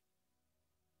today?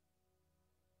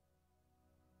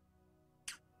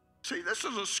 See, this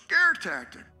is a scare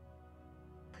tactic.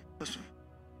 Listen,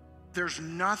 there's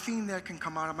nothing that can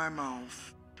come out of my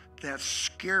mouth that's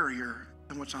scarier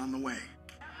than what's on the way.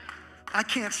 I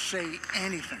can't say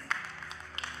anything.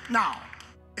 Now,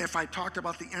 if I talked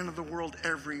about the end of the world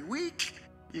every week,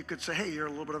 you could say, hey, you're a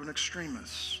little bit of an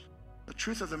extremist. The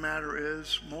truth of the matter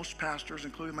is, most pastors,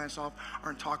 including myself,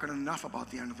 aren't talking enough about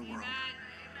the end of the world.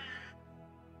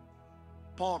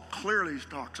 Paul clearly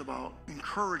talks about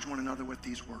encourage one another with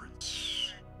these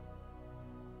words.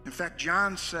 In fact,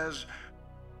 John says,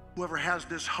 whoever has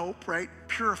this hope, right,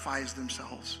 purifies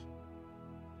themselves.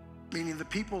 Meaning the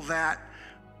people that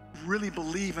really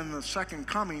believe in the second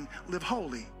coming live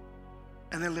holy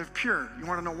and they live pure. You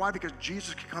want to know why? Because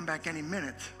Jesus could come back any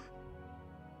minute.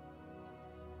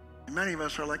 And many of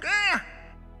us are like,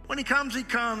 when he comes, he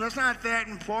comes. That's not that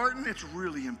important. It's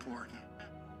really important.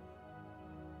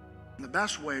 And the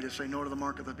best way to say no to the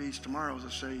mark of the beast tomorrow is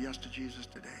to say yes to Jesus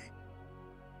today.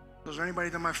 So is there anybody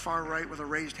to my far right with a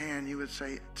raised hand, you would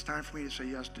say, it's time for me to say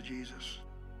yes to Jesus?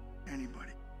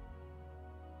 Anybody?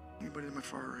 Anybody to my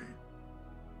far right?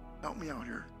 Help me out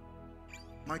here.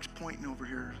 Mike's pointing over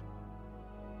here.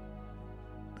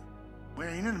 Wait,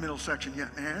 I ain't in the middle section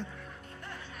yet, man.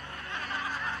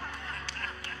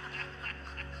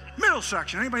 Middle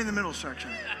section. Anybody in the middle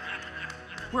section?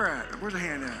 Where at? Where's the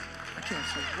hand at? I can't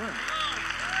see. Where?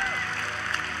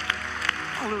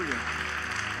 Hallelujah.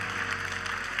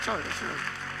 Sorry, that's right.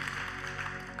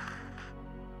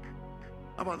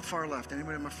 How about the far left?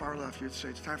 Anybody on my far left, you'd say,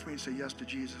 it's time for me to say yes to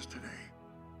Jesus today.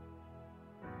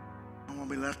 I won't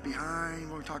be left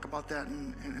behind. We'll talk about that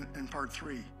in part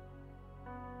 3.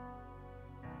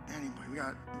 Anybody? We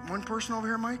got one person over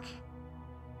here, Mike?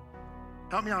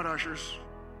 Help me out, ushers.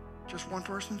 Just one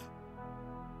person?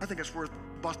 I think it's worth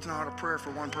busting out a prayer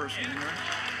for one person. You know?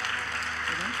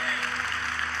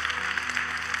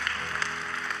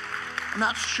 I'm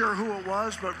not sure who it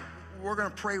was, but we're going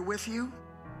to pray with you.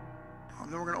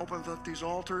 Then we're going to open up these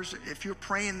altars. If you're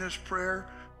praying this prayer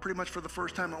pretty much for the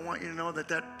first time, I want you to know that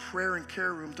that prayer and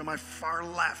care room to my far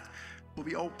left will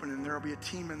be open, and there will be a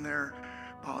team in there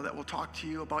that will talk to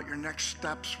you about your next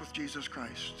steps with Jesus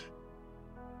Christ.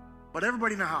 But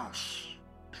everybody in the house,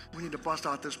 we need to bust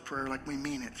out this prayer like we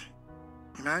mean it.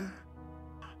 Amen?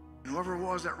 And whoever it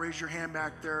was that raised your hand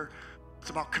back there,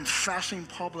 it's about confessing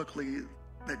publicly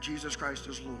that Jesus Christ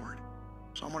is Lord.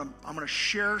 So I'm gonna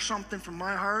share something from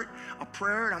my heart, a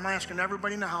prayer, and I'm asking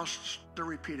everybody in the house to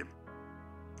repeat it,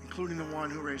 including the one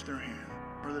who raised their hand,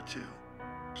 or the two.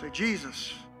 Say,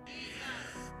 Jesus,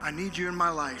 I need you in my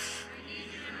life.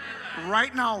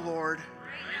 Right now, Lord,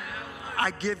 I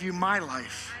give you my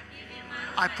life.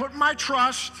 I put my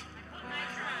trust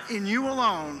in you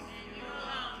alone.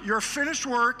 Your finished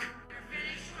work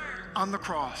on the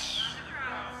cross.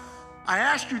 I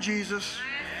ask you, Jesus,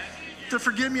 to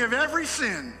forgive me of every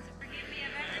sin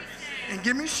and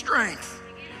give me strength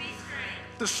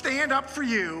to stand up for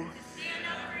you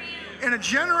in a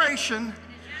generation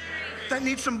that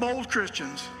needs some bold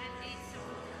Christians.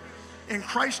 In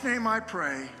Christ's name I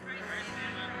pray.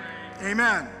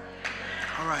 Amen.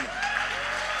 All right.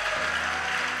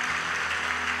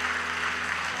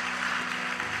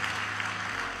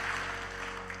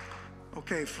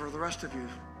 Okay, for the rest of you.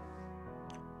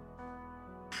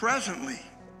 Presently,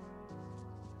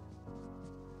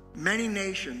 many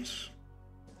nations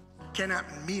cannot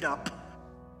meet up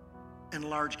in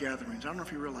large gatherings. I don't know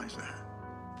if you realize that.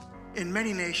 In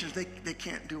many nations, they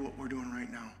can't do what we're doing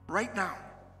right now. Right now,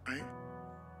 right?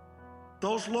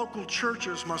 Those local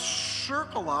churches must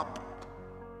circle up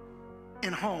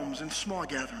in homes, in small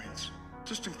gatherings.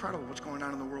 Just incredible what's going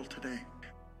on in the world today.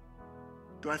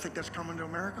 Do I think that's coming to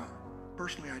America?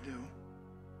 Personally, I do.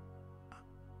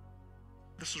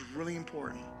 This is really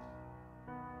important.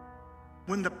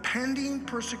 When the pending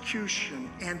persecution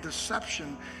and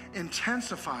deception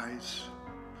intensifies,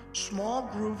 small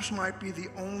groups might be the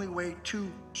only way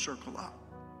to circle up.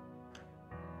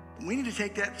 We need to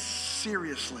take that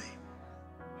seriously.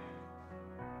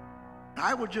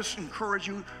 I would just encourage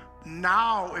you,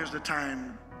 now is the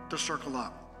time to circle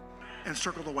up and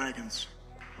circle the wagons.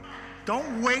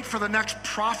 Don't wait for the next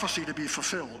prophecy to be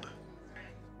fulfilled.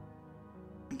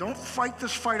 Don't fight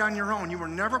this fight on your own. You were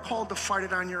never called to fight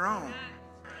it on your own.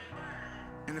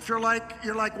 And if you're like,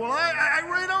 well, I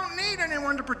really don't need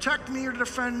anyone to protect me or to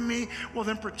defend me, well,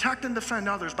 then protect and defend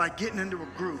others by getting into a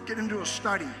group, getting into a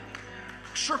study,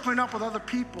 circling up with other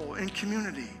people in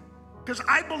community. Because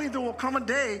I believe there will come a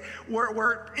day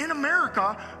where in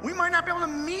America, we might not be able to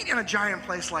meet in a giant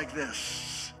place like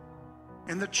this.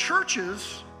 And the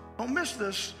churches, don't miss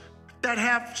this, that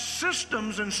have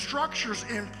systems and structures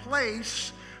in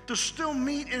place to still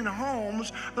meet in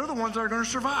homes, they're the ones that are going to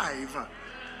survive.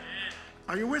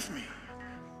 Are you with me?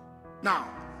 Now,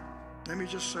 let me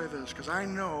just say this, because I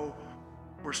know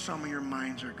where some of your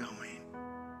minds are going.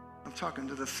 I'm talking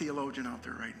to the theologian out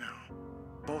there right now.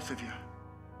 Both of you.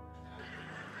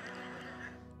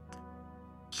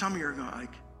 Some of you are going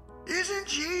like, isn't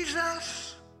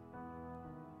Jesus?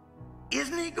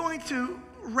 Isn't he going to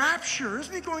rapture?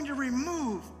 Isn't he going to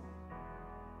remove?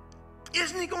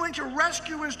 Isn't he going to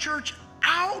rescue his church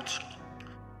out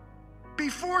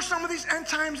before some of these end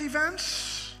times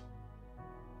events?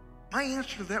 My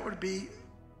answer to that would be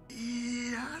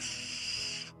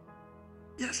yes.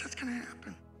 Yes, that's going to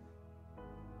happen.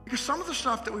 Because some of the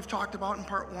stuff that we've talked about in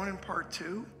part 1 and part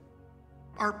 2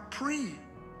 are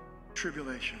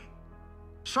pre-tribulation.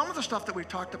 Some of the stuff that we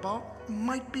talked about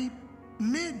might be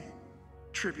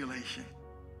mid-tribulation.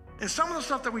 And some of the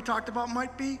stuff that we talked about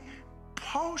might be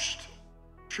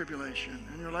post-tribulation.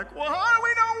 And you're like, well, how do we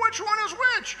know which one is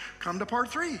which? Come to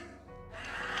part 3.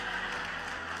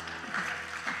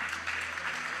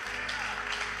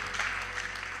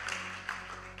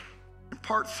 In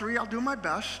part 3, I'll do my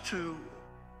best to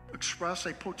express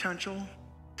a potential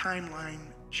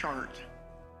timeline chart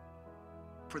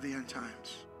for the end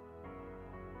times.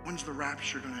 When's the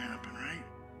rapture going to happen, right?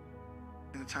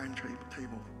 In the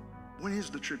timetable. When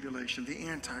is the tribulation, the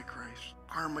Antichrist,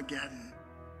 Armageddon?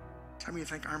 Some of you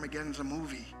think Armageddon's a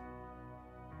movie,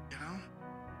 you know?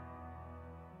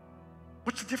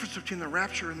 What's the difference between the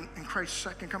rapture and Christ's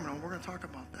second coming? Oh, we're going to talk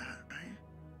about that, right?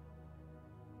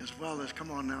 As well as, come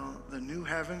on now, the new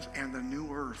heavens and the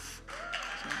new earth.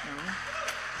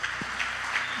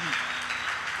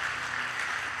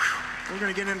 We're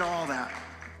going to get into all that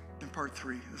in part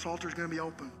 3. This altar is going to be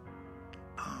open.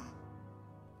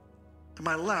 To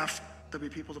my left, there'll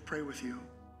be people to pray with you.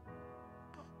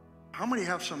 How many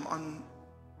have some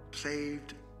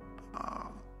unsaved,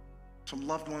 some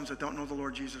loved ones that don't know the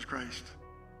Lord Jesus Christ?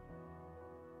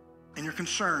 And you're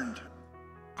concerned.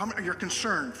 You're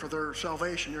concerned for their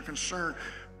salvation. You're concerned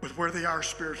with where they are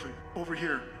spiritually. Over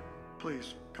here,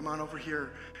 please, come on over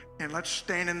here. And let's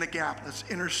stand in the gap. Let's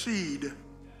intercede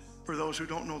for those who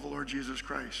don't know the Lord Jesus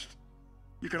Christ.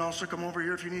 You can also come over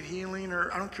here if you need healing,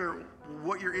 or I don't care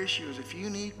what your issue is. If you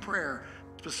need prayer,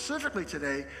 specifically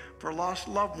today, for lost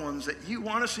loved ones that you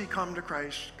want to see come to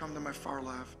Christ, come to my far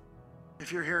left.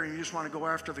 If you're here and you just want to go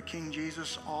after the King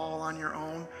Jesus all on your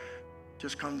own,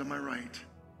 just come to my right.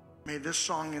 May this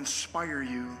song inspire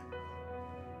you,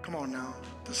 come on now,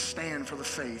 to stand for the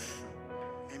faith.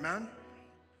 Amen.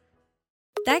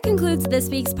 That concludes this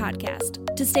week's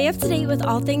podcast. To stay up to date with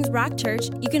all things Rock Church,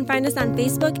 you can find us on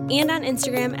Facebook and on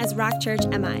Instagram as Rock Church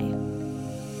MI.